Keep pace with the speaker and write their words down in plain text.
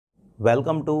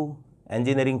Welcome to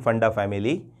Engineering Funda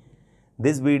family.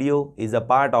 This video is a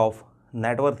part of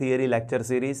Network Theory lecture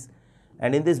series,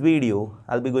 and in this video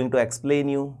I'll be going to explain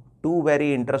you two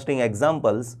very interesting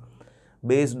examples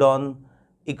based on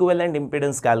equivalent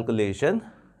impedance calculation,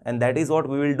 and that is what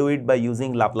we will do it by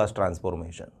using Laplace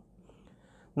transformation.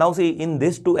 Now see, in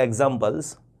these two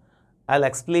examples I'll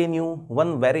explain you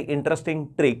one very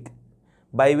interesting trick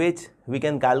by which we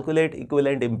can calculate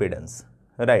equivalent impedance,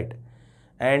 right?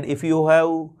 And if you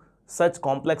have such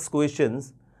complex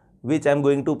questions which I am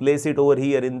going to place it over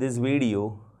here in this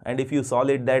video, and if you solve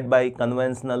it that by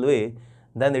conventional way,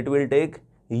 then it will take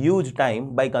huge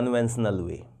time by conventional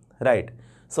way, right?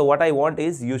 So what I want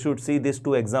is you should see these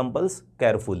two examples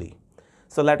carefully.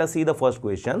 So let us see the first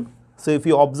question. So if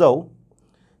you observe,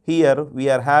 here we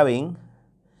are having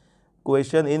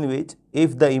question in which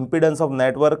if the impedance of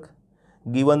network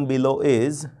given below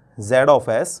is Z of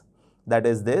S, that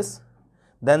is this,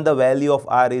 then the value of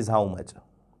R is how much?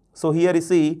 So here you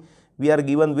see we are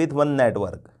given with one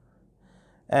network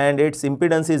and its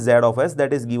impedance is Z of S,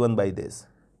 that is given by this.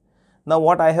 Now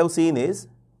what I have seen is,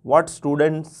 what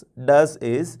students does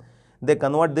is they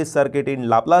convert this circuit in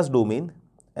Laplace domain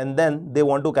and then they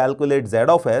want to calculate Z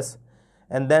of S,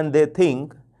 and then they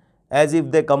think as if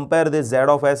they compare this Z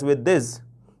of S with this,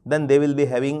 then they will be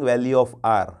having value of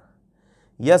R.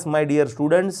 Yes, my dear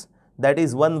students, that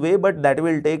is one way, but that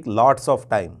will take lots of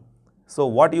time. So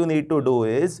what you need to do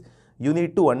is, you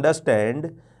need to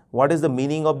understand what is the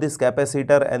meaning of this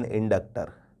capacitor and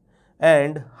inductor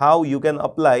and how you can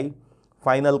apply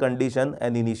final condition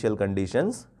and initial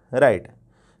conditions, right?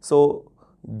 So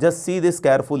just see this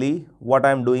carefully what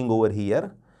I am doing over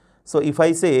here. So if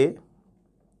I say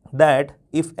that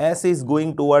if S is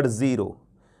going towards 0,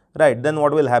 right, then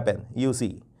what will happen? You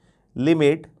see,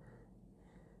 limit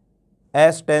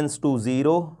S tends to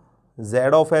 0, Z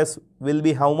of S will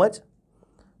be how much?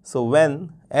 So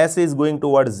when S is going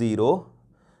towards 0,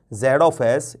 Z of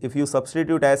S, if you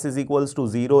substitute S is equals to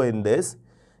 0 in this,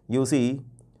 you see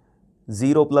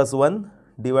 0 plus 1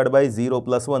 divided by 0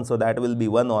 plus 1, so that will be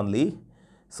 1 only.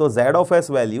 So Z of S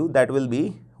value, that will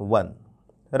be 1,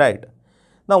 right?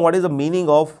 Now what is the meaning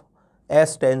of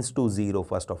S tends to 0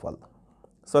 first of all?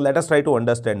 So let us try to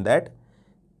understand that.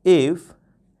 If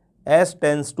S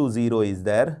tends to 0 is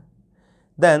there,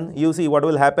 then you see what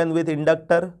will happen with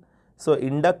inductor. So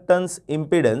inductance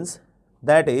impedance,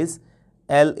 that is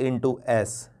L into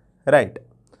S, right?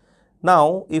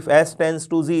 Now if S tends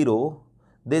to 0,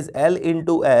 this L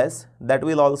into S, that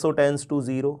will also tends to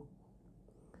 0.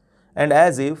 And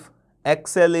as if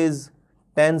XL is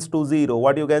tends to 0,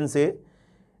 what you can say?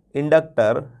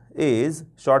 Inductor is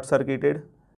short circuited.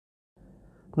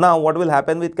 Now what will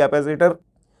happen with capacitor?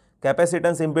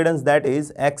 Capacitance impedance, that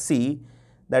is Xc,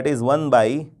 that is 1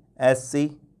 by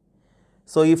Sc.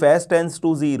 So if S tends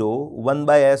to 0, 1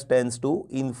 by S tends to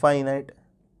infinite.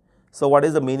 So what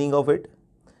is the meaning of it?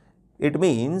 It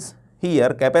means here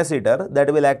capacitor,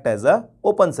 that will act as a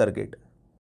open circuit.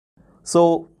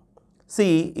 So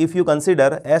see, if you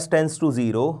consider S tends to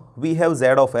 0, we have Z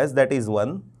of S, that is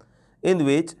 1, in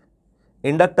which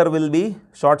inductor will be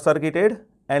short circuited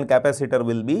and capacitor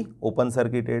will be open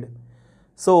circuited.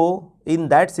 So in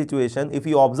that situation, if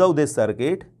you observe this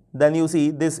circuit, then you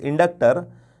see this inductor,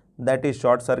 that is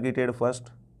short circuited first.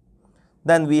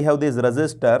 Then we have this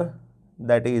resistor,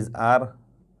 that is R.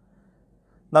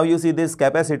 Now you see this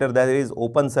capacitor, that is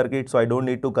open circuit, so I don't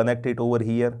need to connect it over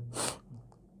here.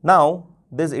 Now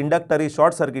this inductor is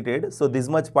short circuited, so this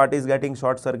much part is getting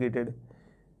short circuited.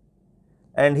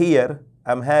 And here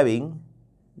I am having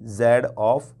Z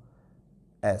of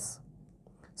S.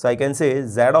 So I can say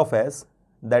Z of S,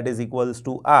 that is equals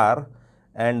to R,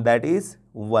 and that is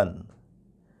 1.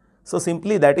 So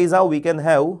simply that is how we can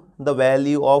have the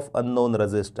value of unknown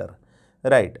resistor,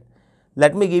 right?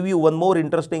 Let me give you one more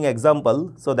interesting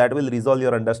example, so that will resolve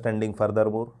your understanding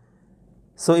furthermore.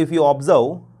 So if you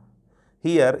observe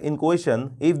here in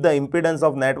question, if the impedance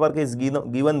of network is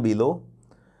given below,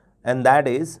 and that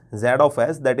is Z of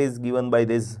S, that is given by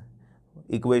this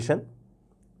equation,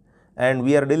 and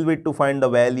we are dealt with to find the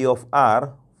value of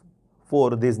R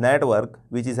for this network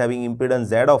which is having impedance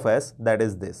Z of S, that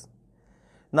is this.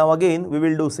 Now again we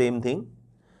will do same thing,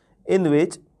 in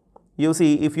which you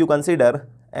see if you consider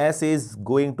S is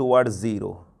going towards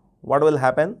 0, what will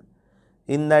happen?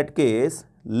 In that case,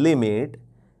 limit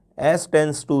S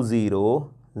tends to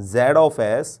 0, Z of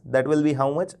S, that will be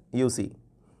how much? You see,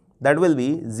 that will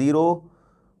be 0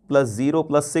 plus 0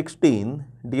 plus 16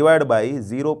 divided by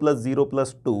 0 plus 0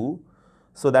 plus 2.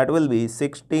 So that will be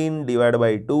 16 divided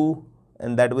by 2,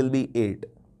 and that will be 8.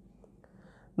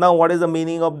 Now what is the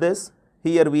meaning of this?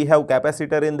 Here we have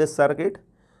capacitor in this circuit.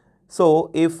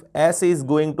 So if S is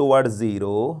going towards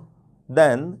 0,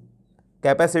 then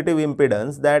capacitive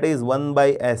impedance, that is 1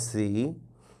 by SC,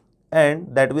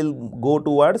 and that will go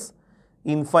towards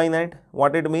infinite.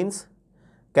 What it means?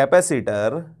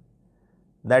 Capacitor,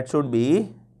 that should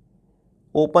be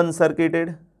open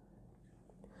circuited,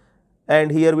 and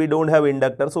here we don't have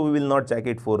inductor, so we will not check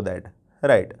it for that,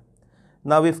 right?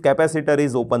 Now if capacitor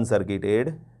is open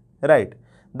circuited, right,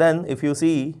 then if you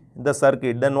see the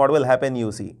circuit, then what will happen?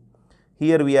 You see,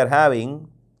 here we are having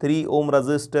 3 ohm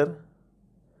resistor,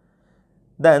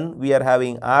 then we are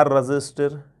having R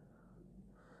resistor,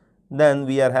 then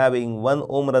we are having 1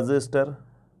 ohm resistor,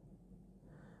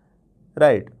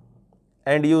 right?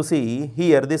 And you see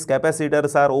here these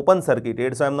capacitors are open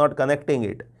circuited, so I am not connecting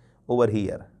it over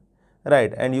here,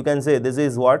 right? And you can say this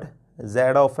is what? Z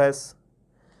of S,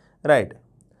 right?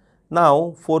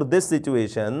 Now for this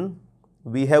situation,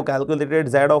 we have calculated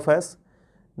Z of S,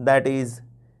 that is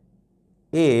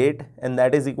 8, and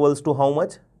that is equals to how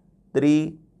much?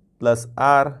 3 plus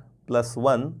R plus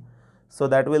 1. So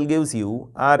that will gives you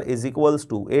R is equals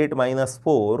to 8 minus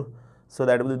 4. So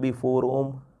that will be 4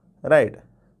 ohm, right?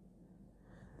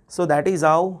 So that is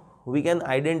how we can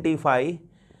identify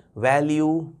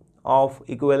value of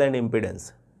equivalent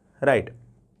impedance, right?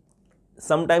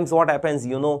 Sometimes what happens,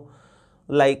 you know,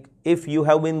 like if you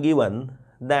have been given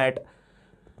that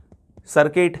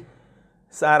circuits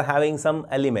are having some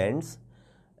elements,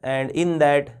 and in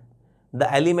that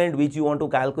the element which you want to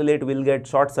calculate will get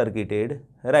short circuited,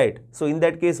 right? So in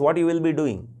that case, what you will be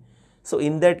doing? So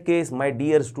in that case, my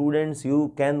dear students,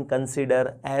 you can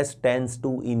consider S tends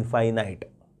to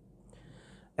infinite.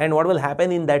 And what will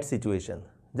happen in that situation?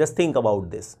 Just think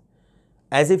about this.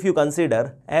 As if you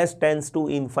consider S tends to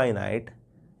infinite,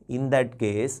 in that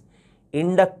case,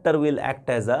 inductor will act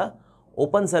as a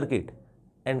open circuit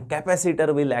and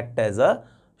capacitor will act as a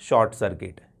short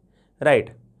circuit,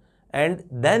 right? And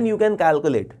then you can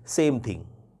calculate same thing,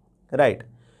 right?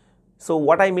 So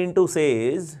what I mean to say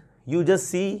is, you just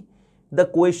see the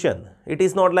question. It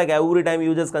is not like every time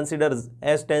you just consider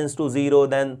S tends to 0,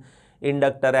 then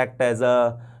inductor act as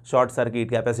a short circuit,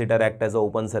 capacitor act as a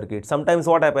open circuit. Sometimes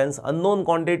what happens, unknown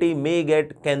quantity may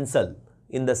get cancelled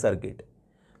in the circuit.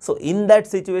 So in that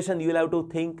situation, you will have to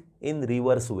think in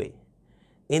reverse way.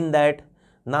 In that,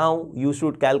 now you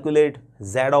should calculate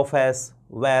Z of S,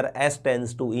 where S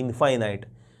tends to infinite,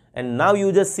 and now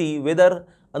you just see whether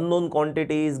unknown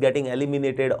quantity is getting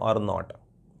eliminated or not.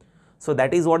 So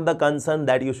that is what the concern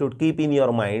that you should keep in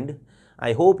your mind.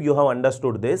 I hope you have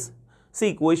understood this.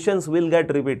 See, questions will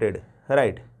get repeated,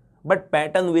 right? But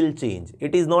pattern will change.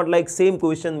 It is not like same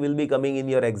question will be coming in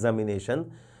your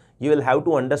examination. You will have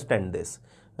to understand this,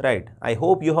 right? I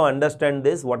hope you have understand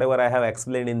this, whatever I have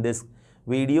explained in this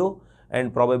video,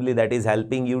 and probably that is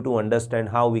helping you to understand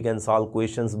how we can solve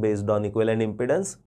questions based on equivalent impedance.